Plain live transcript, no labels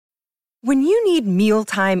When you need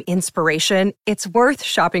mealtime inspiration, it's worth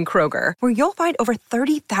shopping Kroger, where you'll find over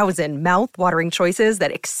 30,000 mouth-watering choices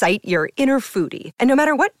that excite your inner foodie. And no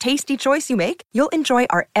matter what tasty choice you make, you'll enjoy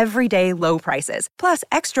our everyday low prices, plus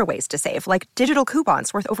extra ways to save, like digital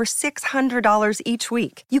coupons worth over $600 each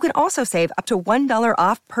week. You can also save up to $1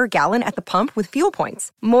 off per gallon at the pump with fuel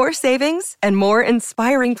points. More savings and more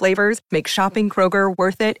inspiring flavors make shopping Kroger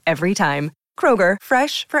worth it every time. Kroger,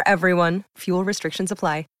 fresh for everyone. Fuel restrictions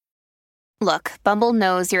apply. Look, Bumble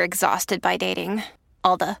knows you're exhausted by dating.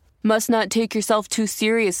 All the, must not take yourself too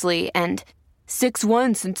seriously, and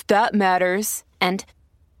 6'1" since that matters, and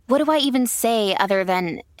what do I even say other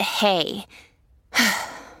than, hey?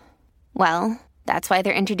 Well, that's why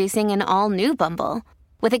they're introducing an all-new Bumble,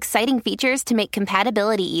 with exciting features to make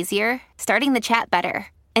compatibility easier, starting the chat better,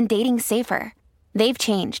 and dating safer. They've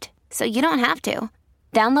changed, so you don't have to.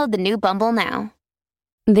 Download the new Bumble now.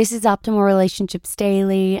 This is Optimal Relationships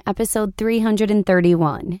Daily, episode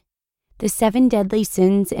 331, The 7 Deadly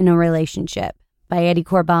Sins in a Relationship by Eddie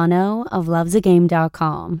Corbano of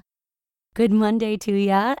lovesagame.com. Good Monday to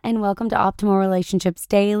ya, and welcome to Optimal Relationships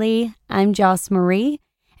Daily. I'm Joss Marie,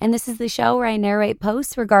 and this is the show where I narrate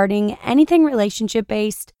posts regarding anything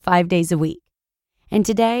relationship-based 5 days a week. And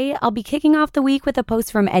today, I'll be kicking off the week with a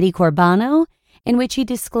post from Eddie Corbano, in which he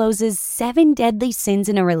discloses 7 deadly sins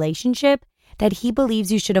in a relationship that he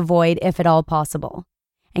believes you should avoid if at all possible.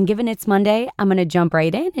 And given it's Monday, I'm going to jump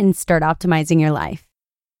right in and start optimizing your life.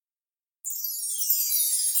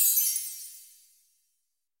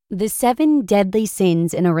 The 7 Deadly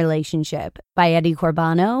Sins in a Relationship by Eddie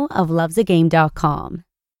Corbano of lovesagame.com.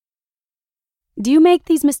 Do you make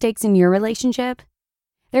these mistakes in your relationship?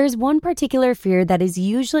 There is one particular fear that is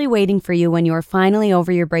usually waiting for you when you are finally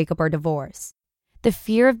over your breakup or divorce. The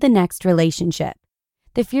fear of the next relationship.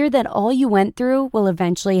 The fear that all you went through will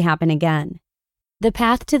eventually happen again. The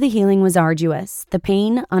path to the healing was arduous, the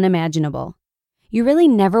pain unimaginable. You really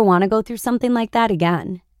never want to go through something like that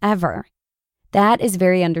again, ever. That is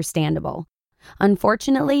very understandable.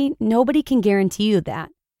 Unfortunately, nobody can guarantee you that.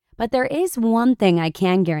 But there is one thing I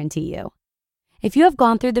can guarantee you. If you have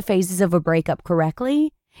gone through the phases of a breakup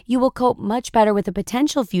correctly, you will cope much better with a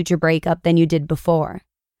potential future breakup than you did before.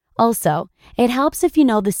 Also, it helps if you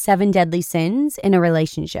know the 7 deadly sins in a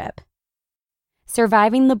relationship.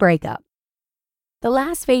 Surviving the breakup. The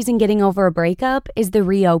last phase in getting over a breakup is the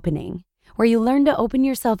reopening, where you learn to open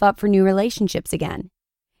yourself up for new relationships again.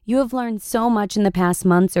 You have learned so much in the past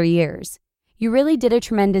months or years. You really did a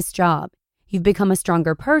tremendous job. You've become a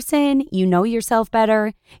stronger person, you know yourself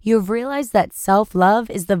better, you have realized that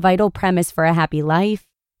self-love is the vital premise for a happy life.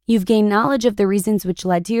 You've gained knowledge of the reasons which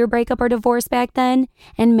led to your breakup or divorce back then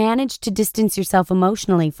and managed to distance yourself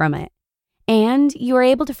emotionally from it. And you are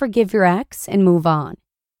able to forgive your ex and move on.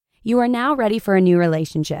 You are now ready for a new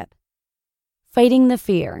relationship. Fighting the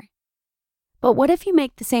fear. But what if you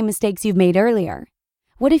make the same mistakes you've made earlier?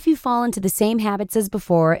 What if you fall into the same habits as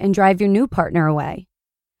before and drive your new partner away?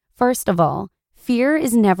 First of all, fear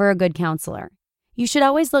is never a good counselor. You should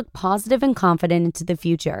always look positive and confident into the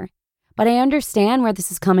future. But I understand where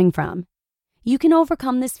this is coming from. You can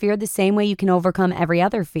overcome this fear the same way you can overcome every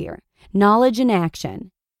other fear, knowledge and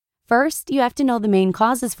action. First, you have to know the main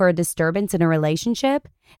causes for a disturbance in a relationship,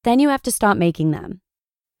 then you have to stop making them.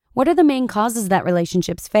 What are the main causes that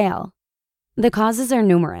relationships fail? The causes are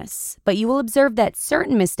numerous, but you will observe that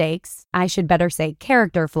certain mistakes, I should better say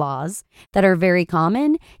character flaws, that are very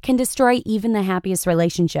common can destroy even the happiest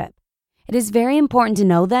relationship. It is very important to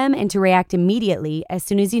know them and to react immediately as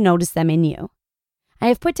soon as you notice them in you. I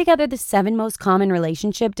have put together the 7 most common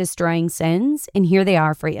relationship-destroying sins, and here they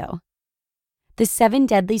are for you. The 7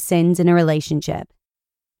 deadly sins in a relationship.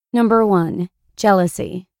 Number 1,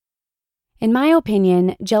 jealousy. In my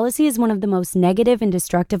opinion, jealousy is one of the most negative and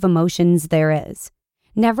destructive emotions there is.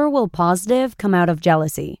 Never will positive come out of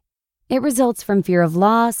jealousy. It results from fear of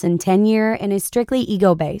loss and tenure and is strictly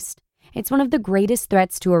ego-based. It's one of the greatest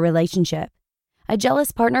threats to a relationship. A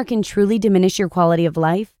jealous partner can truly diminish your quality of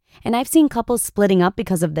life, and I've seen couples splitting up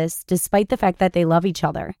because of this, despite the fact that they love each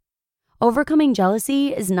other. Overcoming jealousy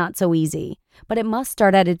is not so easy, but it must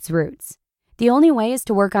start at its roots. The only way is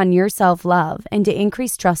to work on your self-love and to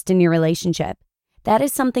increase trust in your relationship. That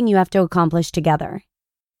is something you have to accomplish together.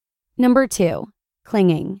 Number 2,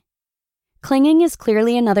 clinging. Clinging is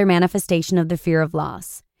clearly another manifestation of the fear of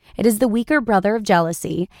loss. It is the weaker brother of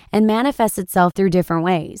jealousy and manifests itself through different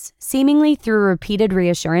ways, seemingly through repeated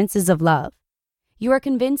reassurances of love. You are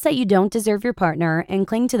convinced that you don't deserve your partner and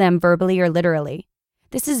cling to them verbally or literally.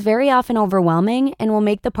 This is very often overwhelming and will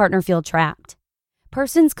make the partner feel trapped.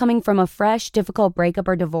 Persons coming from a fresh, difficult breakup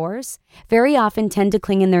or divorce very often tend to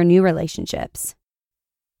cling in their new relationships.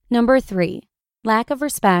 Number 3, lack of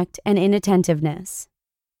respect and inattentiveness.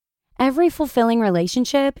 Every fulfilling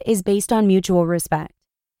relationship is based on mutual respect.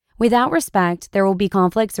 Without respect, there will be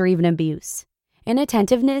conflicts or even abuse.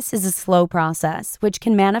 Inattentiveness is a slow process, which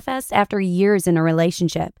can manifest after years in a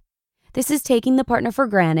relationship. This is taking the partner for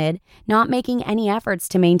granted, not making any efforts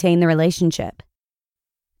to maintain the relationship.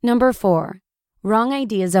 Number 4, wrong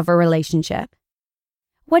ideas of a relationship.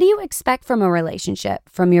 What do you expect from a relationship,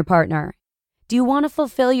 from your partner? Do you want to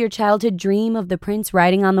fulfill your childhood dream of the prince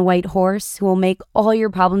riding on the white horse who will make all your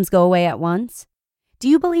problems go away at once? Do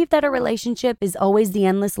you believe that a relationship is always the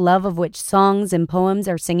endless love of which songs and poems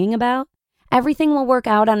are singing about? Everything will work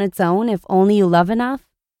out on its own if only you love enough?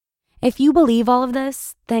 If you believe all of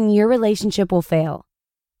this, then your relationship will fail.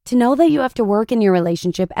 To know that you have to work in your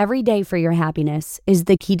relationship every day for your happiness is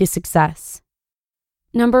the key to success.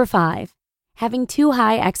 Number 5, having too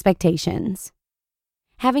high expectations.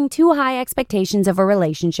 Having too high expectations of a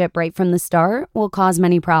relationship right from the start will cause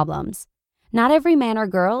many problems. Not every man or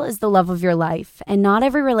girl is the love of your life, and not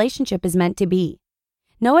every relationship is meant to be.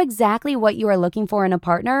 Know exactly what you are looking for in a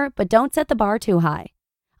partner, but don't set the bar too high.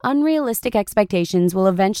 Unrealistic expectations will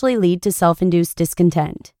eventually lead to self-induced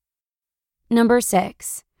discontent. Number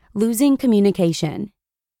 6, losing communication.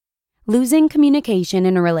 Losing communication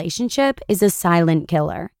in a relationship is a silent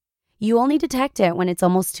killer. You only detect it when it's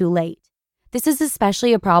almost too late. This is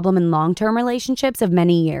especially a problem in long-term relationships of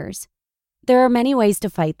many years. There are many ways to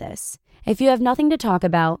fight this. If you have nothing to talk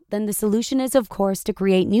about, then the solution is, of course, to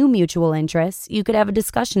create new mutual interests you could have a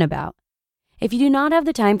discussion about. If you do not have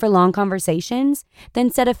the time for long conversations,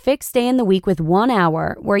 then set a fixed day in the week with 1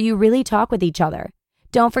 hour where you really talk with each other.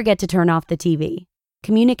 Don't forget to turn off the TV.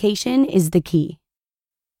 Communication is the key.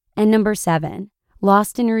 And number 7,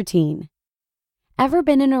 lost in routine. Ever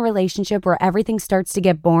been in a relationship where everything starts to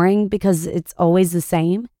get boring because it's always the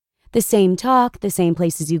same? The same talk, the same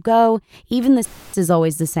places you go, even the sex is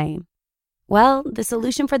always the same. Well, the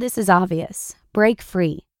solution for this is obvious. Break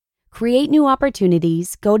free. Create new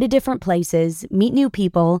opportunities, go to different places, meet new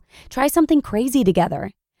people, try something crazy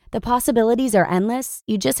together. The possibilities are endless,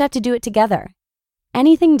 you just have to do it together.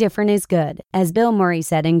 Anything different is good, as Bill Murray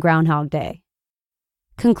said in Groundhog Day.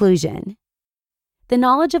 Conclusion. The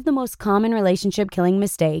knowledge of the most common relationship-killing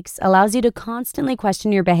mistakes allows you to constantly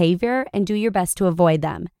question your behavior and do your best to avoid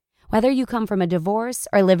them, whether you come from a divorce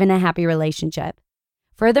or live in a happy relationship.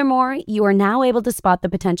 Furthermore, you are now able to spot the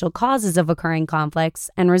potential causes of occurring conflicts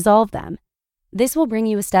and resolve them. This will bring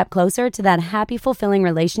you a step closer to that happy, fulfilling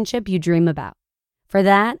relationship you dream about. For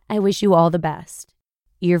that, I wish you all the best.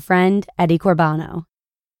 Your friend, Eddie Corbano.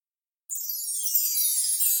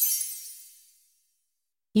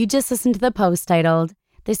 You just listened to the post titled,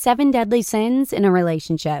 The 7 Deadly Sins in a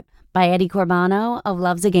Relationship by Eddie Corbano of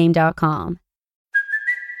lovesagame.com.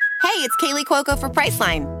 Hey, it's Kaylee Cuoco for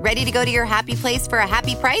Priceline. Ready to go to your happy place for a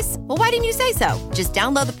happy price? Well, why didn't you say so? Just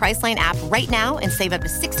download the Priceline app right now and save up to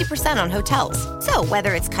 60% on hotels. So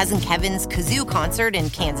whether it's Cousin Kevin's Kazoo Concert in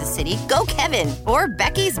Kansas City, go Kevin, or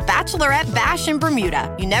Becky's Bachelorette Bash in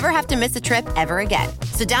Bermuda, you never have to miss a trip ever again.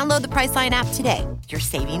 So download the Priceline app today. Your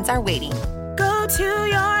savings are waiting. Go to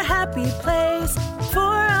your happy place for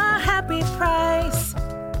a happy price.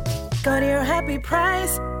 Go to your happy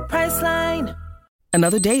price, Priceline.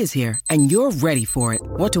 Another day is here, and you're ready for it.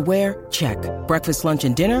 What to wear? Check. Breakfast, lunch,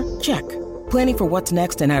 and dinner? Check. Planning for what's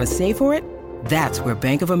next and how to save for it? That's where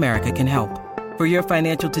Bank of America can help. For your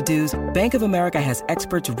financial to-dos, Bank of America has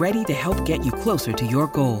experts ready to help get you closer to your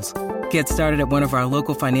goals. Get started at one of our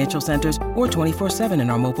local financial centers or 24/7 in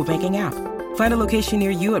our mobile banking app. Find a location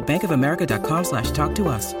near you at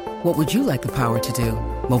bankofamerica.com/talktous. What would you like the power to do?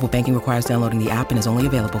 Mobile banking requires downloading the app and is only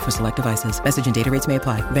available for select devices. Message and data rates may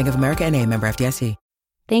apply. Bank of America N.A., member FDIC.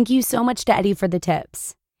 Thank you so much to Eddie for the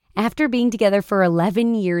tips. After being together for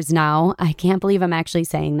 11 years now, I can't believe I'm actually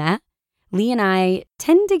saying that, Lee and I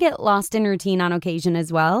tend to get lost in routine on occasion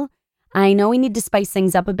as well. I know we need to spice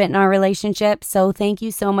things up a bit in our relationship, so thank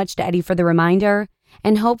you so much to Eddie for the reminder.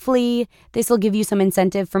 And hopefully this will give you some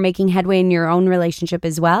incentive for making headway in your own relationship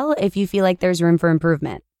as well if you feel like there's room for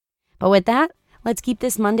improvement. But with that, let's keep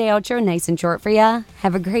this Monday outro nice and short for ya.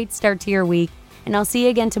 Have a great start to your week, and I'll see you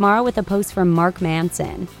again tomorrow with a post from Mark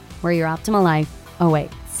Manson, where your optimal life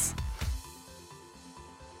awaits.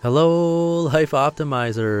 Hello, Life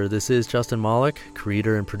Optimizer. This is Justin Malik,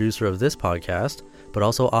 creator and producer of this podcast, but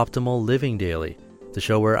also Optimal Living Daily, the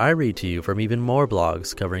show where I read to you from even more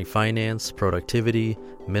blogs covering finance, productivity,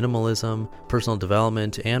 minimalism, personal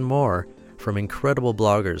development, and more from incredible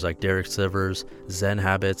bloggers like Derek Sivers, Zen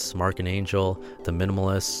Habits, Mark and Angel, The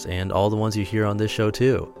Minimalists, and all the ones you hear on this show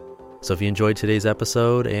too. So if you enjoyed today's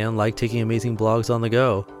episode and like taking amazing blogs on the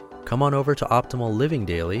go, come on over to Optimal Living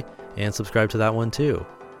Daily and subscribe to that one too.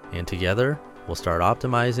 And together, we'll start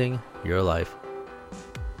optimizing your life.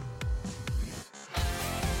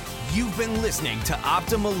 You've been listening to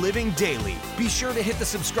Optimal Living Daily. Be sure to hit the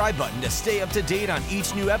subscribe button to stay up to date on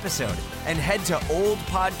each new episode, and head to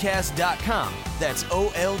oldpodcast.com. That's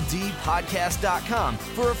OLDpodcast.com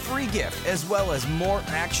for a free gift, as well as more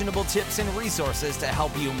actionable tips and resources to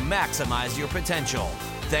help you maximize your potential.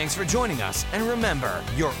 Thanks for joining us, and remember,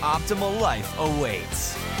 your optimal life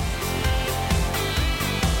awaits.